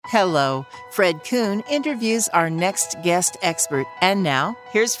Hello, Fred Kuhn interviews our next guest expert. And now,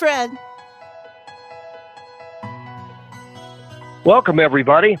 here's Fred. Welcome,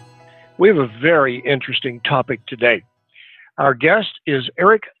 everybody. We have a very interesting topic today. Our guest is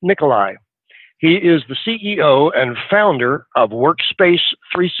Eric Nicolai. He is the CEO and founder of Workspace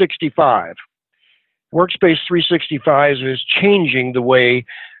 365. Workspace 365 is changing the way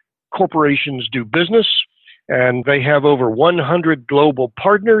corporations do business, and they have over 100 global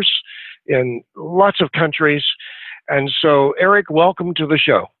partners in lots of countries. And so, Eric, welcome to the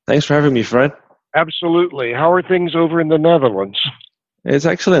show. Thanks for having me, Fred. Absolutely. How are things over in the Netherlands? It's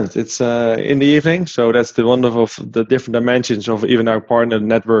excellent. It's in the evening, so that's the wonderful of the different dimensions of even our partner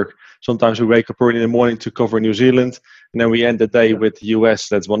network. Sometimes we wake up early in the morning to cover New Zealand, and then we end the day with the US.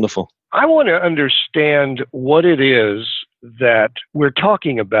 That's wonderful. I want to understand what it is that we're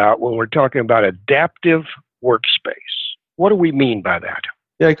talking about when we're talking about adaptive workspace. What do we mean by that?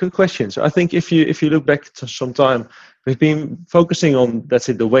 Yeah, good question. So I think if you look back to some time, we've been focusing on, that's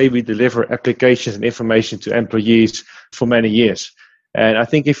it, the way we deliver applications and information to employees for many years. And I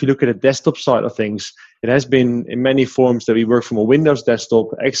think if you look at the desktop side of things, it has been in many forms that we work from a Windows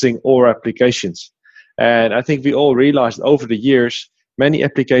desktop, accessing all our applications. And I think we all realized over the years, many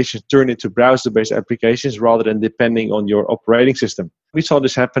applications turn into browser-based applications rather than depending on your operating system. We saw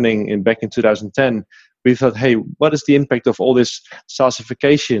this happening back in 2010. We thought, hey, what is the impact of all this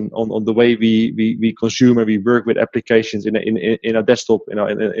SaaSification on the way we consume and we work with applications in a desktop, in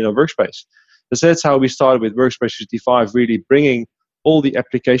a workspace? So that's how we started with Workspace 365, really bringing all the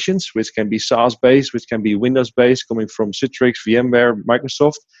applications, which can be SaaS-based, which can be Windows-based, coming from Citrix, VMware,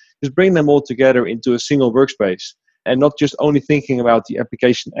 Microsoft, just bring them all together into a single workspace. And not just only thinking about the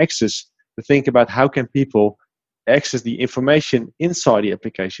application access, but think about how can people access the information inside the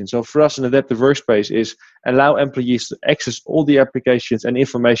application. So for us, an adaptive workspace is allow employees to access all the applications and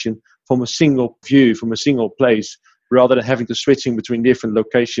information from a single view, from a single place, rather than having to switching between different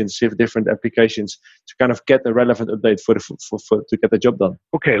locations, different applications to kind of get the relevant update to get the job done.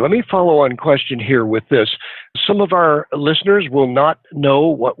 Okay, let me follow on question here with this. Some of our listeners will not know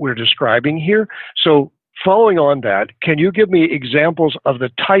what we're describing here. So following on that, can you give me examples of the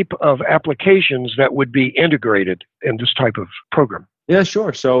type of applications that would be integrated in this type of program? Yeah,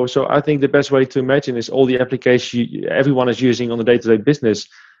 sure. So I think the best way to imagine is all the applications everyone is using on the day-to-day business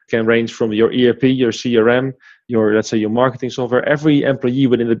can range from your ERP, your CRM, let's say your marketing software. Every employee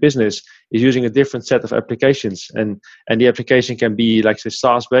within the business is using a different set of applications, and the application can be like say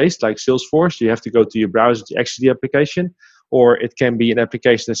SaaS-based, like Salesforce. You have to go to your browser to access the application, or it can be an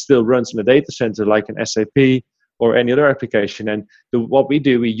application that still runs in a data center, like an SAP or any other application. And what we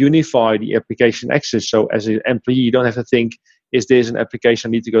do, we unify the application access. So as an employee, you don't have to think, is this an application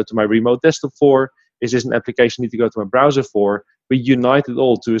I need to go to my remote desktop for? Is this an application I need to go to my browser for? We unite it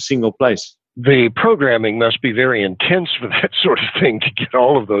all to a single place. The programming must be very intense for that sort of thing to get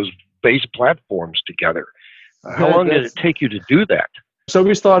all of those base platforms together. How long did it take you to do that? So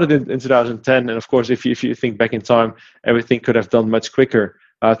we started in 2010, and of course, if you think back in time, everything could have done much quicker.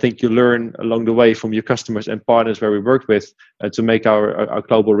 I think you learn along the way from your customers and partners where we work with to make our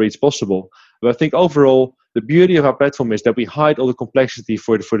global reach possible. But I think overall, the beauty of our platform is that we hide all the complexity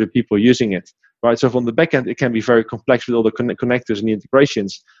for the people using it. Right. So from the back end, it can be very complex with all the connectors and the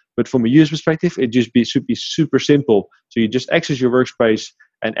integrations. But from a user perspective, it should be super simple. So you just access your workspace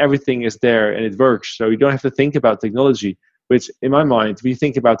and everything is there and it works. So you don't have to think about technology. Which, in my mind, we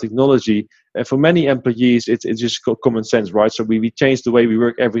think about technology, for many employees, it's just common sense, right? So we change the way we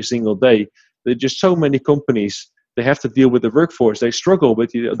work every single day. There are just so many companies, they have to deal with the workforce. They struggle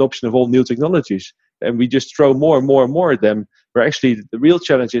with the adoption of all new technologies. And we just throw more and more and more at them, where actually the real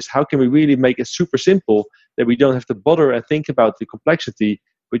challenge is how can we really make it super simple that we don't have to bother and think about the complexity,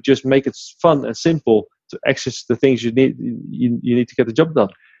 but just make it fun and simple to access the things you need to get the job done.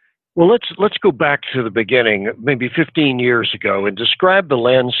 Well, let's go back to the beginning, maybe 15 years ago, and describe the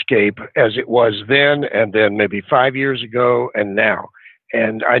landscape as it was then, and then maybe 5 years ago, and now.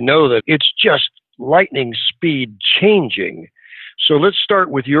 And I know that it's just lightning speed changing. So let's start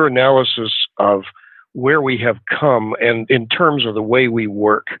with your analysis of where we have come, and in terms of the way we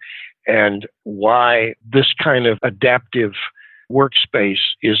work, and why this kind of adaptive workspace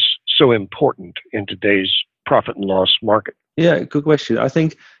is so important in today's profit and loss market. Yeah, good question. I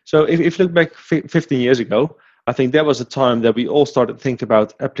think, so if you look back 15 years ago, I think that was a time that we all started to think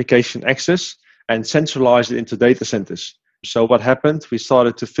about application access and centralize it into data centers. So what happened? We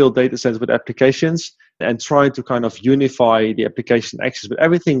started to fill data centers with applications and try to kind of unify the application access. But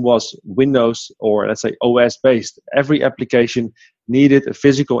everything was Windows or let's say OS based. Every application needed a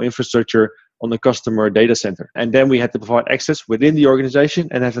physical infrastructure on the customer data center. And then we had to provide access within the organization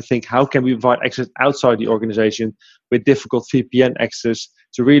and have to think, how can we provide access outside the organization with difficult VPN access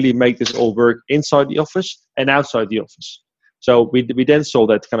to really make this all work inside the office and outside the office. So we then saw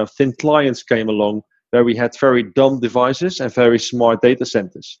that kind of thin clients came along where we had very dumb devices and very smart data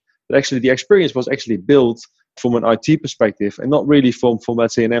centers. But actually the experience was actually built from an IT perspective and not really from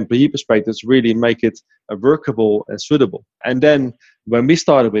let's say, an employee perspective to really make it workable and suitable. And then when we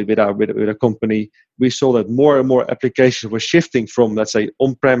started with a company, we saw that more and more applications were shifting from, let's say,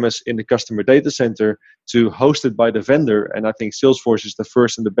 on-premise in the customer data center to hosted by the vendor. And I think Salesforce is the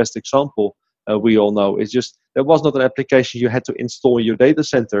first and the best example we all know. It's just, there was not an application you had to install in your data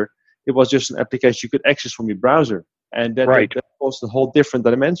center. It was just an application you could access from your browser. And that was a whole different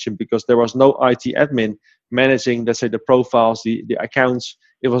dimension because there was no IT admin managing, let's say, the profiles, the accounts.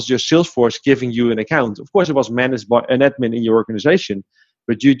 It was just Salesforce giving you an account. Of course, it was managed by an admin in your organization,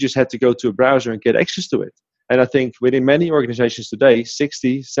 but you just had to go to a browser and get access to it. And I think within many organizations today,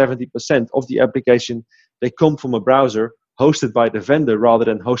 60, 70% of the application, they come from a browser hosted by the vendor rather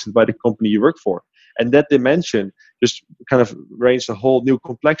than hosted by the company you work for. And that dimension just kind of raised a whole new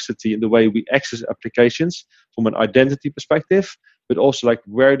complexity in the way we access applications from an identity perspective, but also like,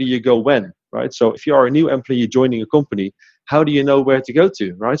 where do you go when, right? So if you are a new employee joining a company, how do you know where to go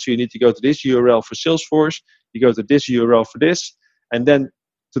to, right? So you need to go to this URL for Salesforce, you go to this URL for this, and then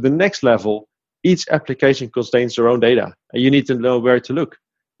to the next level, each application contains their own data, and you need to know where to look.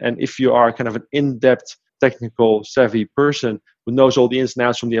 And if you are kind of an in-depth, technical, savvy person who knows all the ins and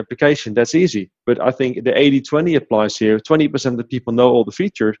outs from the application, that's easy. But I think the 80-20 applies here. 20% of the people know all the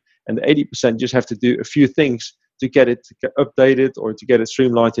features, and the 80% just have to do a few things to get it updated or to get it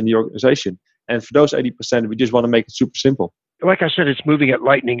streamlined in the organization. And for those 80%, we just want to make it super simple. Like I said, it's moving at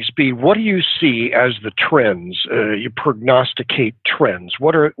lightning speed. What do you see as the trends? You prognosticate trends.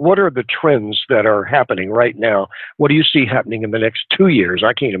 What are the trends that are happening right now? What do you see happening in the next 2 years?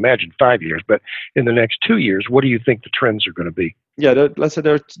 I can't imagine 5 years, but in the next 2 years, what do you think the trends are going to be? Yeah, let's say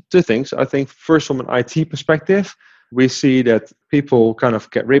there are two things. I think first, from an IT perspective, we see that people kind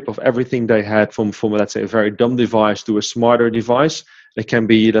of get rid of everything they had from let's say, a very dumb device to a smarter device. It can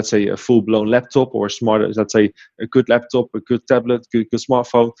be, let's say, a full-blown laptop or a smarter, let's say, a good laptop, a good tablet, good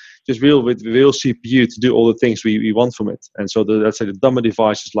smartphone, just with real CPU to do all the things we want from it. And so let's say the dumber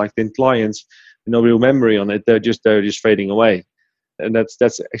devices like thin clients, no real memory on it, they're just fading away. And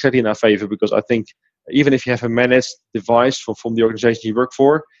that's exactly in our favor, because I think even if you have a managed device from the organization you work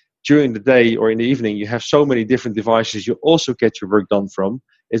for, during the day or in the evening, you have so many different devices you also get your work done from.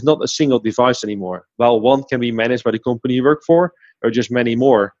 It's not a single device anymore. While one can be managed by the company you work for, or just many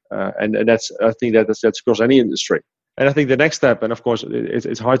more. And that's, I think that's across any industry. And I think the next step, and of course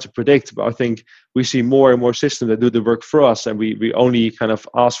it's hard to predict, but I think we see more and more systems that do the work for us, and we only kind of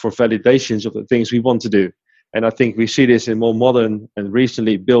ask for validations of the things we want to do. And I think we see this in more modern and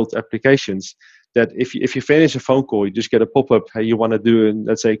recently built applications, that if you finish a phone call, you just get a pop-up, hey, you want to do,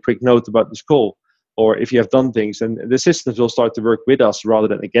 let's say, a quick note about this call. Or if you have done things, and the systems will start to work with us rather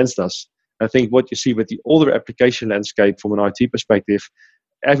than against us. I think what you see with the older application landscape from an IT perspective,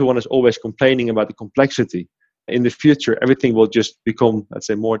 everyone is always complaining about the complexity. In the future, everything will just become, let's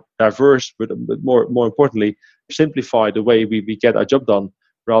say, more diverse, but more importantly, simplify the way we get our job done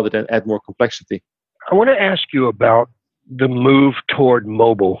rather than add more complexity. I want to ask you about the move toward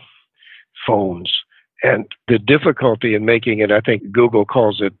mobile phones and the difficulty in making it. I think Google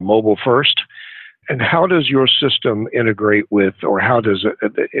calls it mobile first. And how does your system integrate with, or how does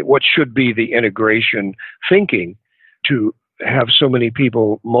what should be the integration thinking to have so many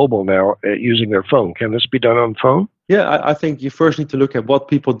people mobile now using their phone? Can this be done on phone? Yeah, I think you first need to look at what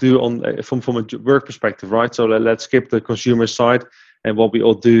people do from a work perspective, right? So let's skip the consumer side and what we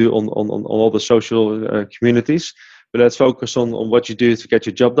all do on all the social communities, but let's focus on what you do to get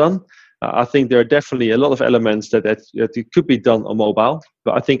your job done. I think there are definitely a lot of elements that it could be done on mobile,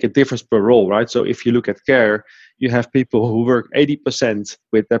 but I think it differs per role, right? So if you look at care, you have people who work 80%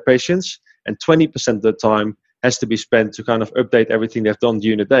 with their patients, and 20% of the time has to be spent to kind of update everything they've done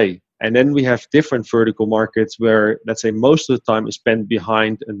during the day. And then we have different vertical markets where, let's say, most of the time is spent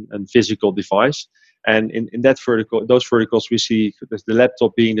behind a physical device. And in those verticals, we see the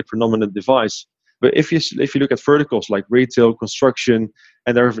laptop being the predominant device. But if you look at verticals like retail, construction,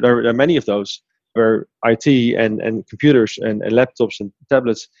 and there are many of those where IT and computers and laptops and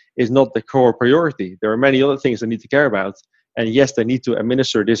tablets is not the core priority. There are many other things they need to care about. And yes, they need to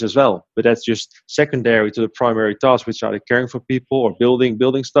administer this as well. But that's just secondary to the primary task, which are caring for people or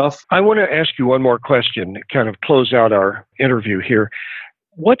building stuff. I want to ask you one more question to kind of close out our interview here.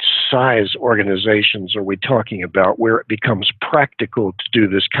 What size organizations are we talking about where it becomes practical to do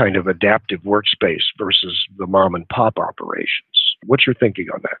this kind of adaptive workspace versus the mom and pop operations? What's your thinking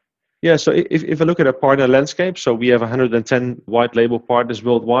on that? Yeah, so if I look at a partner landscape, so we have 110 white label partners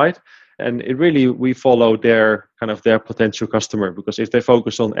worldwide, and it really, we follow their potential customer, because if they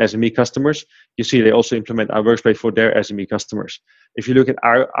focus on SME customers, you see they also implement our workspace for their SME customers. If you look at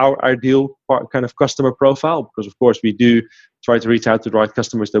our ideal kind of customer profile, because of course we do try to reach out to the right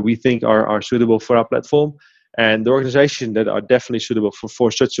customers that we think are suitable for our platform, and the organization that are definitely suitable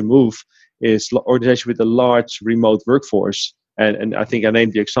for such a move is organization with a large remote workforce. And I think I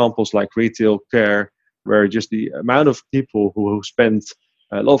named the examples like retail, care, where just the amount of people who spend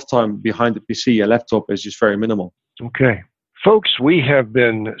a lot of time behind the PC and laptop is just very minimal. Okay. Folks, we have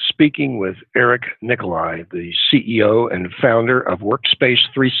been speaking with Eric Nicolai, the CEO and founder of Workspace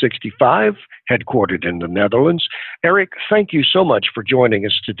 365, headquartered in the Netherlands. Eric, thank you so much for joining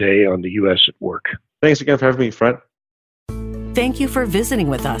us today on the US at Work. Thanks again for having me, Fred. Thank you for visiting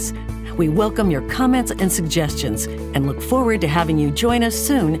with us. We welcome your comments and suggestions and look forward to having you join us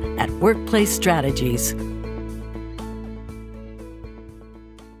soon at Workplace Strategies.